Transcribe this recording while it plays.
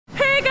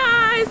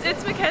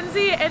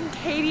Mackenzie and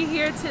Katie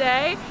here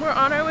today. We're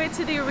on our way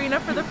to the arena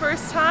for the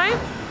first time.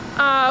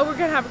 We're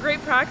gonna have a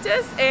great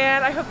practice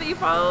and I hope that you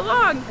follow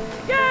along.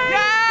 Yay!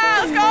 Yeah,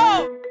 let's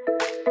go!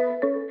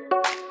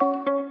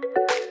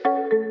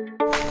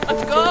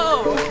 Let's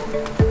go!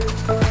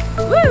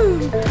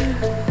 Woo!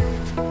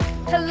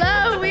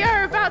 Hello, we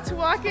are about to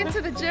walk into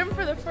the gym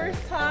for the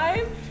first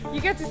time. You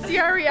get to see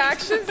our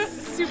reactions. This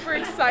is super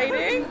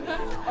exciting.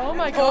 Oh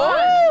my god.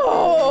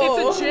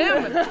 Oh. It's a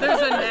gym.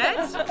 There's a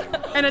net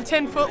and a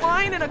 10-foot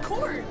line and a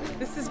court.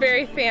 This is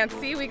very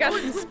fancy. We got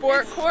some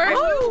sport court.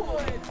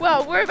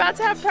 Well, we're about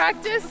to have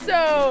practice,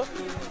 so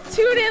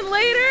tune in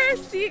later.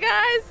 See you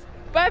guys.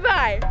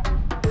 Bye-bye.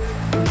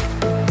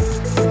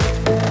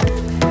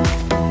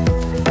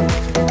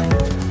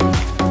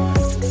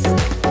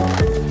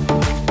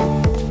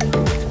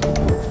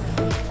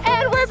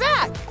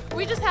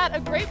 Had a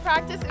great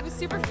practice. It was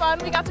super fun.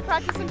 We got to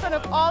practice in front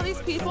of all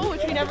these people,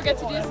 which we never get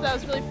to do, so that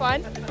was really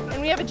fun.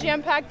 And we have a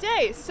jam-packed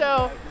day,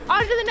 so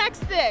on to the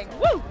next thing.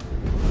 Woo!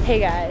 Hey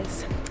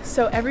guys,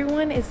 so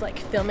everyone is like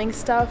filming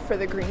stuff for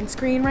the green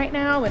screen right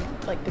now and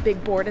like the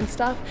big board and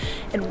stuff,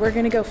 and we're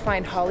gonna go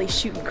find Holly,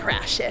 shoot, and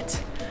crash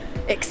it.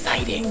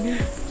 Exciting.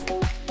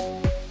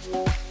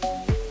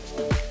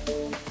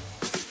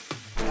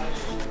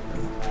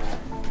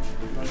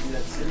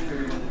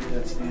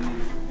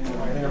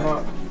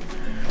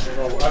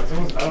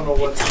 I don't know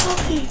what.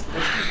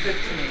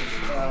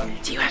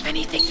 Do you have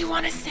anything you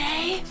want to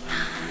say?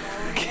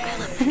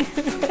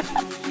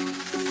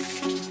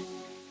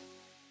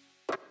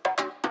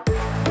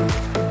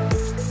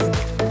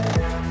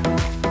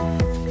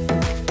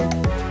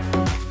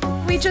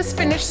 We just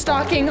finished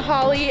stalking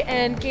Holly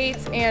and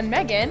Gates and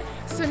Megan,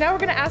 so now we're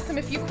going to ask them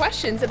a few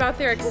questions about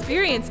their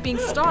experience being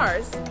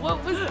stars.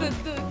 What was the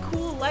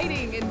cool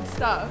lighting and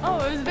stuff? Oh,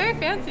 it was very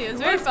fancy. It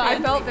was very fun. I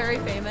felt very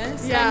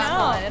famous.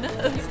 Yeah. It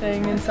was fun.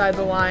 Staying inside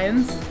the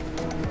lines.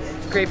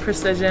 Great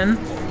precision.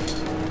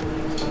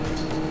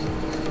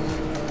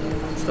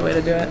 That's the way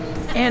to do it.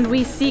 And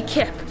we see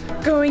Kip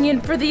going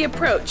in for the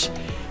approach.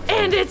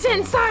 And it's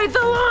inside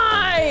the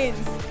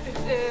lines! It's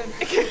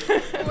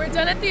in. We're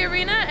done at the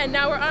arena and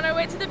now we're on our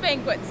way to the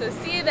banquet, so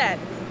see you then.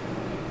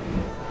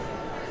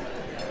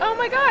 Oh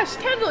my gosh,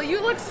 Kendall,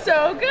 you look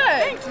so good.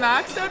 Thanks,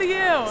 Max. So do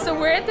you. So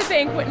we're at the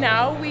banquet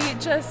now. We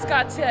just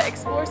got to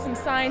explore some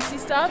sciencey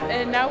stuff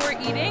and now we're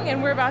eating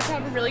and we're about to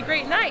have a really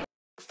great night.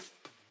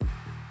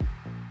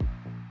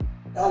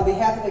 On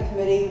behalf of the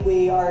committee,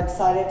 we are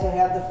excited to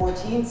have the 4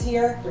 teams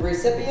here. The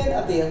recipient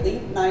of the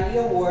Elite 90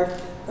 Award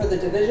for the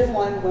Division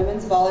I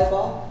Women's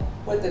Volleyball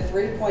with the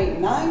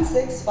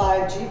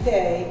 3.965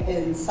 GPA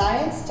in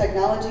Science,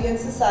 Technology, and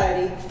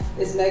Society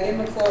is Megan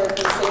McClure from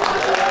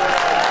Stanford.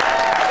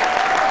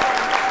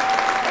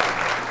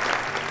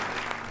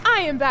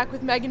 I am back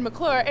with Megan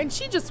McClure and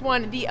she just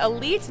won the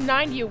Elite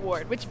 90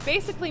 Award, which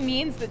basically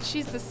means that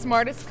she's the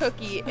smartest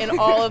cookie in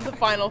all of the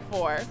Final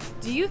Four.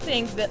 Do you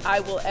think that I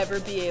will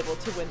ever be able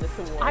to win this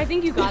award? I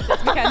think you got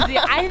this, Mackenzie.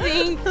 I think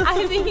you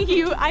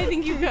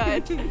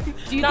could. Do you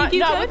think you not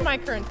could? with my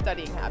current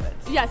studying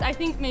habits. Yes, I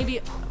think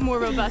maybe more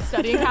robust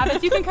studying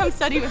habits. You can come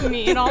study with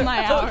me in all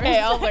my hours. Okay,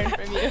 I'll learn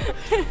from you.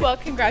 Well,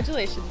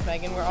 congratulations,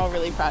 Megan. We're all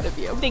really proud of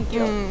you. Thank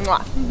you.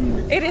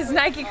 Mwah. It is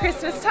Nike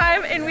Christmas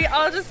time and we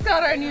all just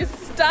got our new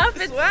stuff.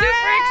 It's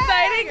super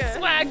exciting.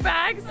 Swag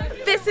bags.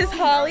 This is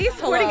Holly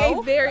sporting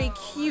a very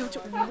cute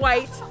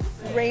white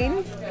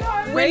rain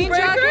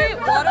jacket,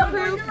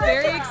 waterproof,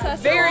 very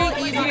accessible, very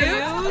easy to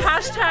use.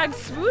 Hashtag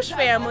swoosh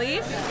family.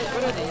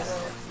 What are these?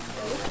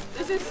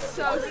 This is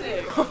so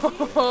sick.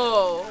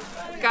 Oh,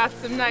 got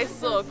some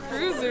nice little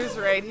cruisers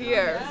right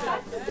here.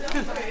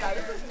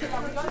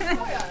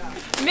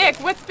 Mick,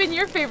 what's been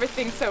your favorite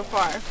thing so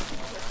far?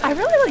 I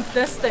really like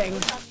this thing.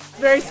 It's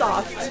very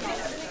soft.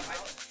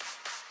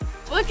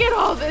 Look at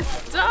all this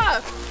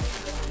stuff.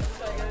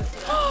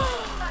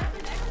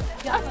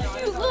 That's a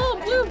cute little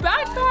blue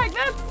backpack.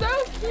 That's so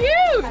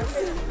cute.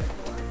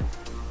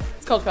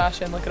 It's called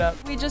fashion. Look it up.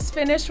 We just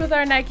finished with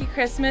our Nike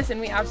Christmas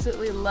and we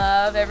absolutely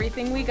love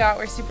everything we got.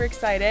 We're super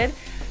excited.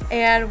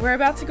 And we're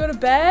about to go to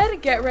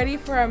bed, get ready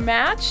for our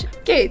match.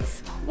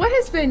 Gates, what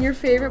has been your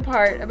favorite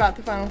part about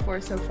the Final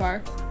Four so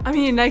far? I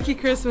mean, Nike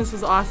Christmas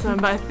was awesome,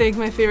 but I think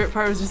my favorite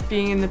part was just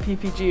being in the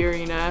PPG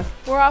Arena.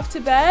 We're off to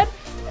bed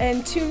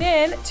and tune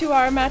in to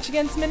our match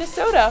against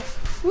Minnesota.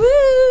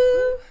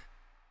 Woo!